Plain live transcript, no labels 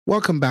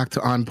Welcome back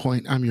to On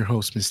Point. I'm your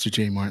host, Mr.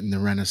 J. Martin, the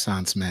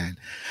Renaissance Man.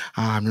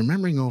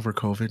 Remembering over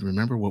COVID,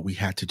 remember what we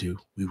had to do.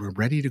 We were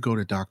ready to go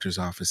to doctor's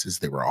offices.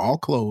 They were all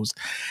closed,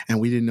 and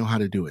we didn't know how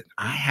to do it.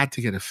 I had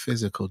to get a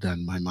physical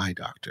done by my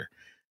doctor.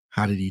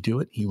 How did he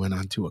do it? He went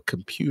onto a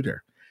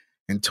computer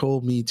and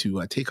told me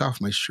to take off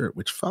my shirt,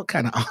 which felt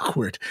kind of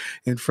awkward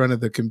in front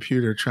of the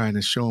computer trying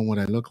to show him what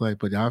I look like.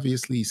 But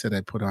obviously, he said I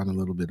put on a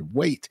little bit of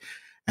weight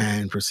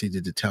and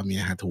proceeded to tell me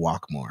I had to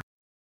walk more.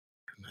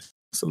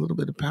 It's a little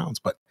bit of pounds,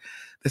 but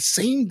the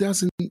same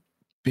doesn't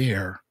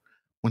bear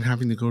when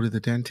having to go to the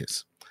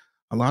dentist.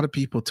 A lot of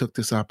people took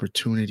this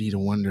opportunity to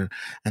wonder,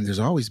 and there's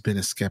always been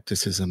a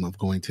skepticism of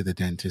going to the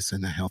dentist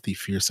and a healthy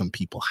fear some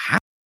people have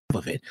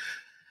of it.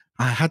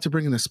 I had to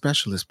bring in a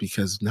specialist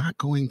because not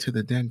going to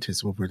the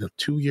dentist over the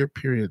 2-year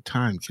period of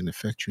time can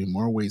affect you in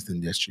more ways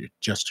than just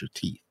your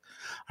teeth.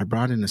 I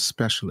brought in a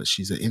specialist.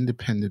 She's an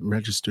independent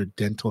registered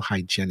dental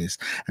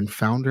hygienist and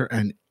founder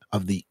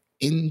of the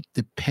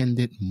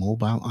Independent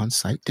Mobile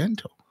On-Site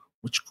Dental,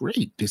 which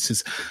great.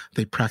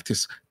 They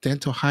practice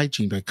dental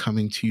hygiene by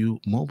coming to you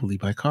mobily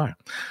by car.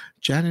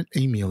 Janet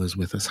Amiel is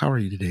with us. How are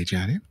you today,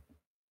 Janet?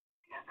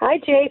 Hi,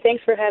 Jay.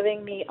 Thanks for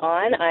having me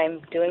on.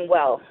 I'm doing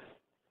well.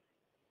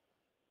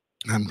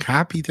 I'm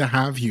happy to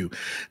have you.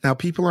 Now,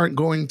 people aren't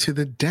going to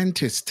the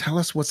dentist. Tell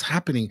us what's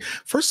happening.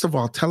 First of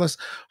all, tell us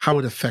how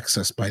it affects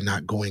us by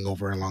not going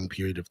over a long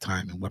period of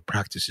time and what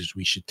practices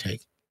we should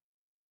take.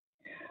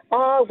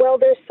 Well,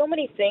 there's so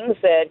many things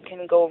that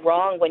can go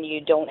wrong when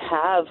you don't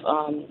have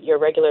your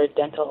regular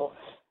dental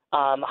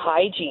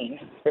hygiene,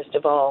 first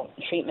of all,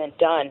 treatment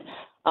done.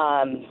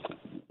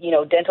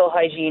 Dental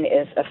hygiene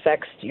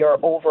affects your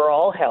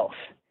overall health.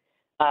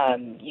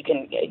 You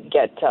can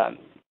get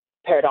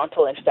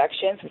periodontal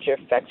infections, which are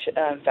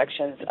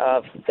infections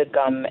of the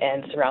gum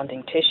and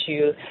surrounding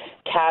tissue,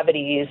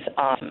 cavities,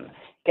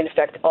 can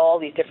affect all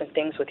these different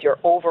things with your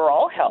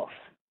overall health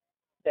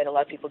that a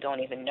lot of people don't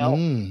even know.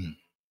 Mm-hmm.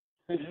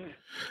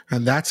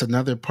 And that's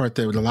another part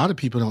that a lot of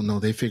people don't know.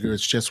 They figure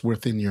it's just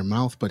within your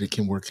mouth, but it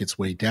can work its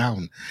way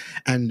down.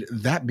 And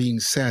that being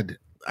said,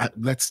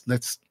 let's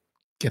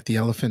get the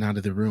elephant out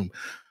of the room.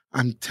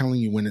 I'm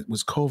telling you, when it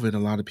was COVID, a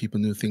lot of people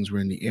knew things were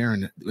in the air.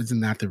 And isn't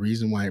that the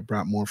reason why it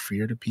brought more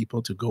fear to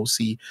people to go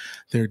see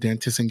their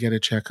dentist and get a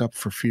checkup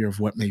for fear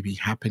of what may be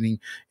happening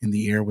in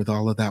the air with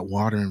all of that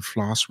water and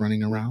floss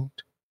running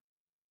around?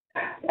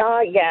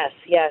 Yes.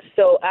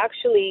 So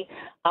actually,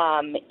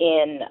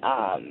 in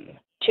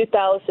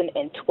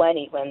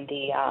 2020, when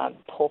the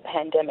whole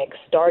pandemic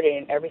started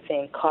and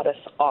everything caught us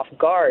off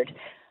guard,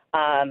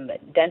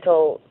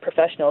 dental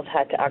professionals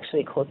had to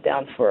actually close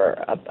down for,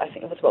 I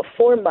think it was about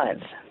 4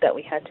 months that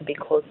we had to be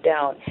closed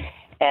down.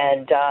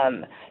 And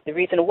the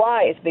reason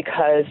why is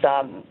because,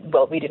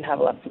 we didn't have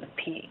a lot of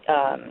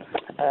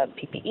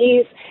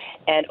PPEs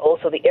and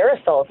also the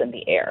aerosols in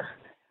the air.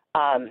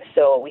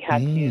 So we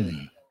had to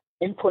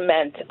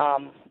implement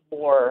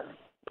more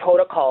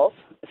protocols,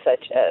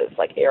 such as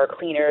like air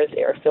cleaners,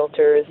 air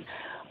filters.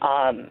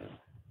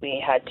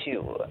 We had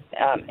to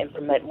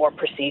implement more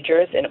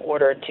procedures in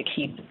order to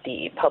keep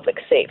the public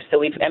safe. So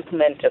we've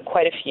implemented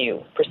quite a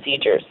few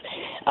procedures.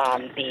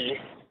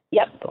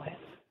 Go ahead.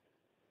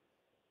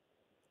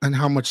 And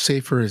how much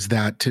safer is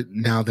that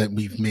now that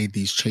we've made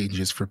these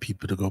changes for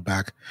people to go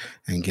back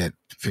and get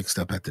fixed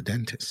up at the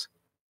dentist?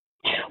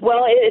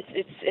 Well,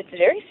 it's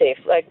very safe.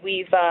 Like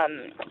we've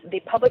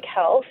the public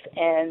health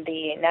and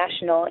the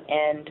national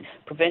and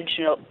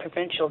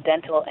provincial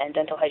dental and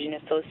dental hygiene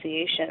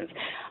associations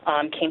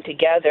came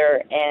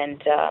together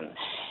and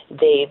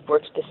they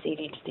worked with the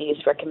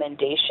CDC's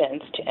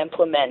recommendations to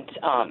implement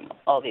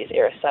all these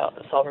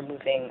aerosol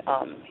removing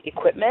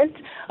equipment.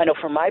 I know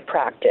for my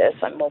practice,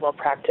 I'm mobile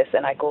practice,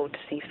 and I go to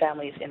see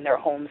families in their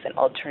homes and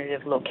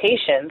alternative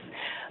locations.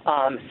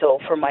 So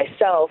for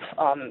myself,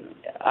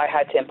 I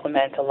had to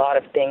implement a lot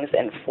of things,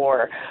 and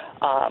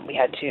we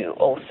had to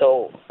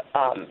also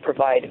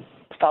provide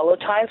follow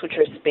times, which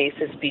are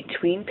spaces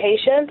between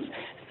patients,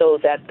 so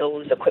that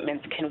those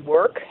equipments can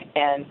work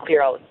and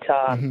clear out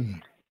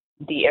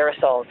the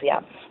aerosols.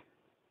 Yeah.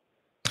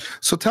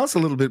 So tell us a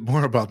little bit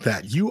more about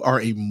that. You are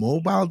a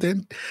mobile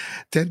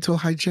dental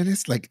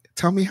hygienist.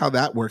 Tell me how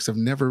that works. I've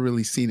never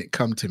really seen it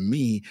come to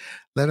me.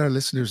 Let our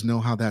listeners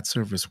know how that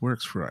service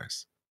works for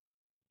us.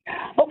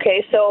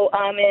 Okay, so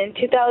in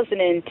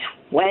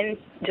 2020,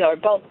 or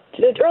about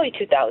the early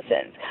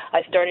 2000s,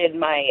 I started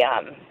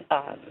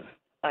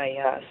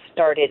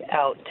started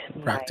out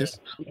practice.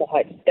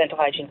 My dental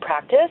hygiene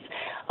practice.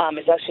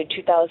 It's actually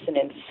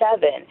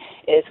 2007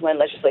 is when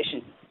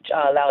legislation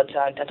allowed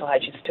dental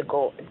hygienists to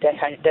go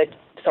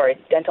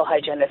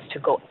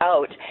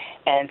out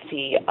and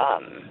see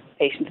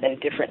patients in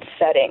different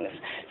settings.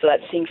 So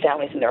that's seeing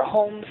families in their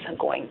homes,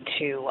 going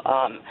to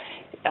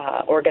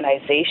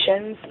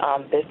organizations,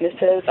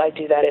 businesses. I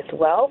do that as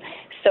well.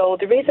 So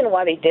the reason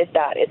why they did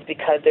that is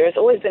because there's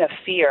always been a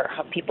fear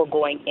of people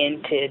going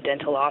into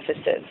dental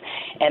offices.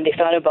 And they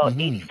found about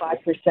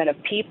 85% of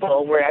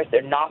people, whereas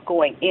they're not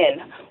going in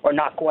or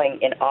not going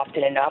in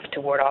often enough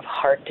to ward off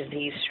heart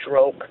disease,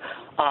 stroke,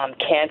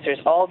 cancers,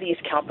 all these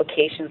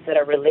complications that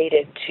are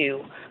related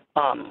to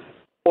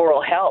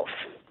oral health,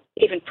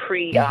 even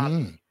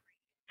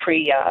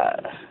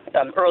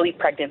early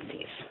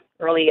pregnancies,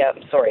 early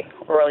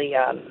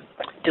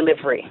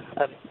delivery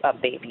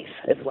of babies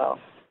as well.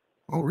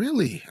 Oh,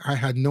 really? I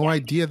had no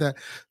idea that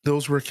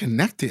those were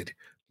connected.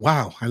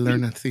 Wow, I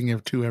learn a thing or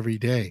two every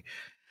day.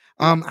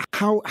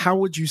 How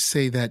would you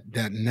say that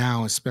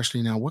now,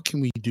 especially now, what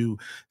can we do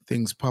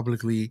things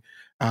publicly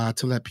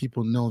to let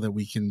people know that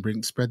we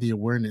can spread the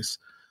awareness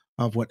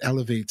of what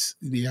elevates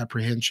the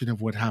apprehension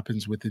of what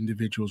happens with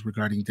individuals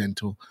regarding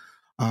dental,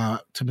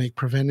 to make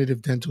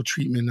preventative dental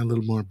treatment a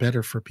little more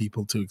better for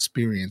people to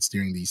experience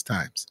during these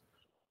times?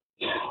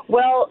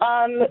 Well,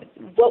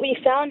 what we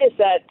found is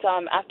that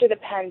after the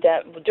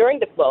pandemic,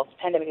 the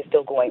pandemic is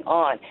still going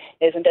on,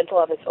 is when dental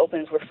office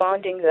opens, we're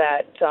finding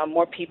that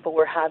more people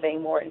were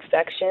having more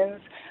infections,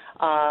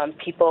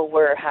 people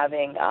were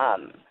having,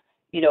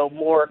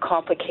 more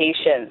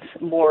complications,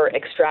 more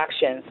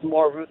extractions,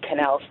 more root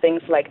canals,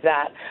 things like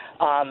that,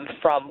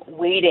 from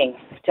waiting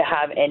to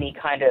have any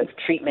kind of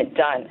treatment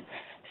done.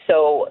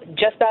 So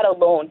just that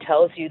alone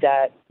tells you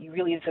that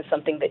this is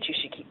something that you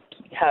should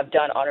have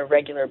done on a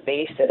regular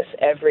basis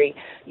every,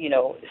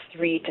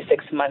 3 to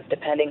 6 months,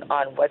 depending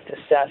on what's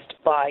assessed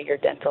by your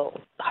dental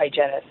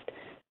hygienist.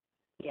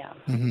 Yeah.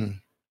 Mm-hmm.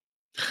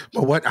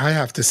 But what I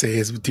have to say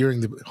is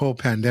during the whole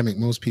pandemic,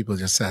 most people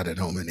just sat at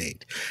home and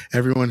ate.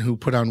 Everyone who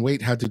put on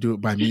weight had to do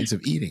it by means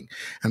of eating.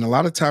 And a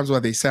lot of times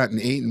while they sat and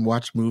ate and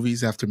watched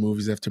movies after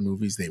movies after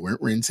movies, they weren't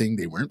rinsing,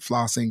 they weren't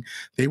flossing,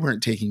 they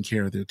weren't taking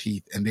care of their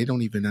teeth. And they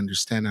don't even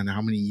understand on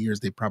how many years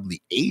they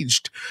probably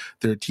aged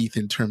their teeth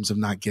in terms of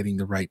not getting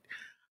the right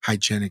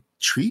hygienic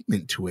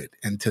treatment to it.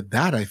 And to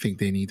that, I think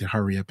they need to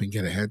hurry up and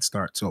get a head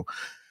start. So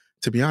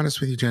to be honest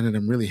with you, Janet,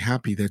 I'm really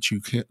happy that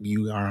you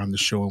are on the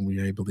show and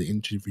we are able to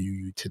interview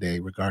you today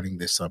regarding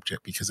this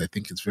subject, because I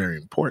think it's very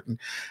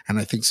important. And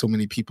I think so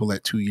many people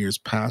let 2 years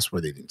pass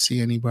where they didn't see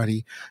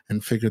anybody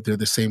and figured they're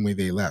the same way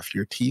they left.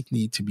 Your teeth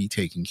need to be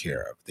taken care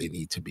of. They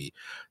need to be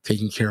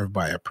taken care of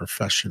by a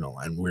professional.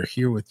 And we're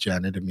here with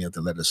Janet Emil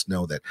to let us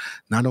know that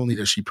not only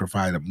does she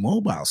provide a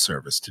mobile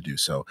service to do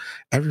so,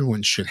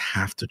 everyone should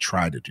have to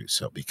try to do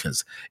so,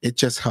 because it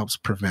just helps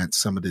prevent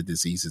some of the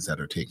diseases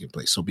that are taking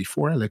place. So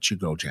before I let you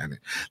go, Janet,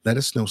 let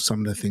us know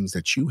some of the things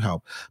that you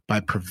help by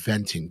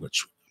preventing,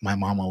 which my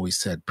mom always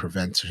said,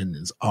 prevention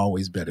is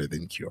always better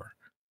than cure.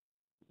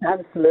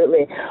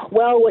 Absolutely.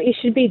 Well, what you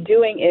should be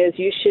doing is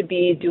you should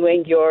be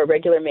doing your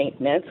regular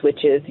maintenance,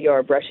 which is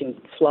your brushing,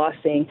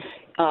 flossing,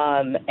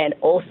 and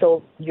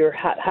also you're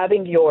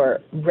having your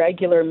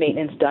regular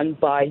maintenance done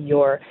by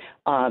your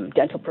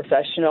dental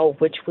professional,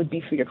 which would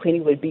be for your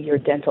cleaning, would be your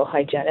dental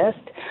hygienist.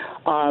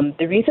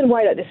 The reason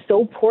why that is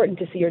so important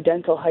to see your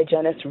dental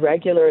hygienist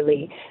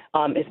regularly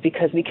is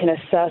because we can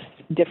assess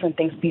different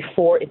things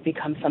before it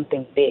becomes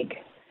something big.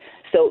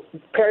 So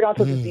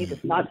periodontal disease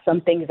is not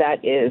something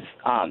that is,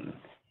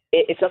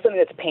 it's not something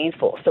that's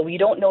painful. So we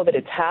don't know that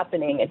it's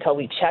happening until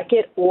we check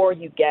it or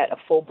you get a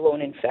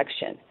full-blown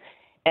infection.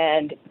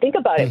 And think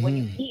about it, when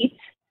you eat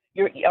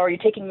or you're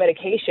taking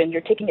medication,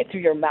 you're taking it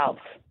through your mouth.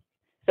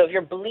 So if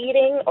you're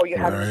bleeding or you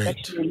have an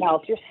infection in your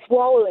mouth, you're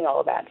swallowing all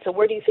of that. So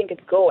where do you think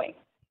it's going?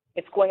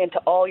 It's going into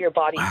all your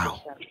body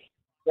systems,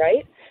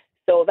 right?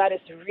 So that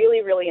is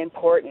really, really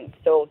important.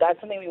 So that's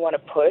something we want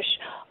to push.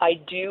 I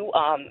do,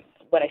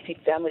 when I see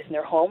families in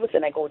their homes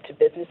and I go to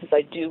businesses,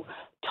 I do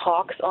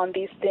talks on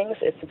these things.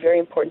 It's very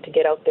important to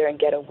get out there and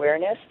get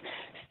awareness.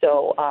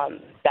 So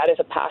that is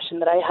a passion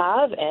that I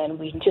have, and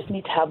we just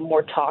need to have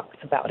more talks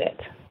about it,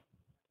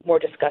 more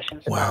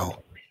discussions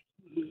about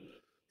it.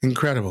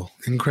 Incredible.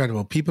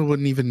 People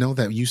wouldn't even know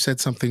that. You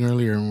said something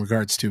earlier in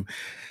regards to,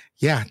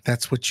 yeah,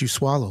 that's what you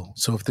swallow.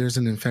 So if there's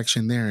an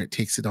infection there, it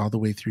takes it all the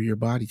way through your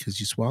body because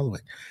you swallow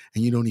it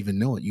and you don't even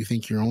know it. You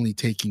think you're only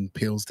taking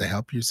pills to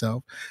help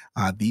yourself.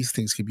 These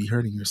things could be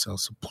hurting yourself.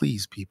 So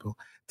please, people,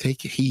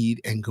 take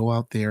heed and go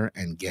out there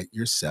and get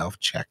yourself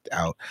checked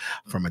out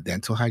from a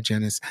dental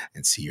hygienist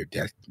and see your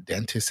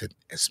dentist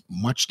as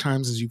much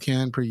times as you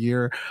can per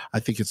year. I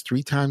think it's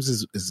 3 times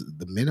is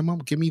the minimum.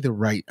 Give me the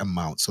right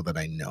amount so that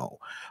I know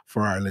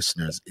for our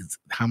listeners is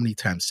how many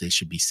times they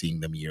should be seeing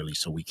them yearly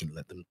so we can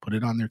let them put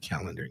it on their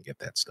calendar and get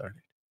that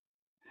started.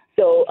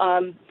 So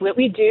what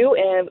we do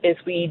is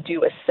we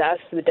do assess,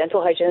 the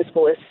dental hygienist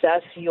will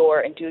assess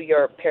and do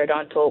your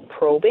periodontal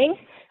probing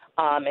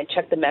and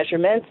check the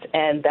measurements,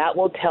 and that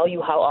will tell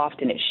you how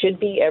often. It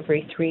should be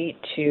every 3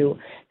 to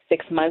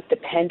 6 months,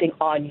 depending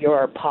on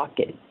your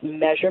pocket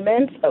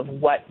measurements of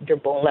what your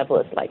bone level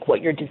is like,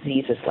 what your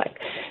disease is like.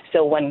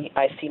 So when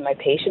I see my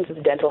patients as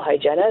a dental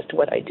hygienist,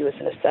 what I do is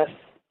an assess,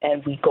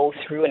 and we go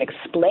through and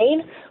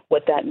explain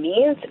what that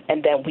means,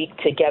 and then we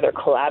together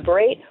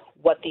collaborate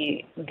what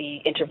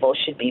the interval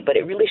should be, but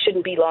it really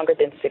shouldn't be longer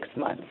than 6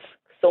 months.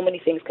 So many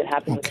things can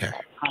happen within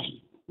that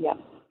time. Yeah.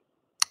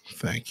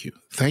 Thank you.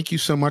 Thank you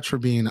so much for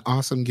being an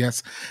awesome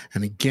guest.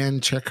 And again,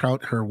 check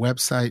out her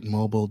website,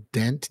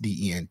 mobiledent,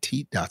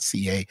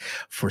 dent.ca,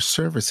 for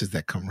services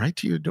that come right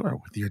to your door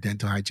with your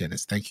dental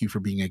hygienist. Thank you for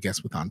being a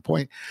guest with On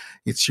Point.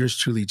 It's yours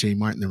truly, Jay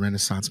Martin, the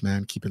Renaissance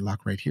Man. Keep it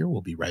locked right here.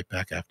 We'll be right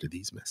back after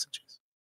these messages.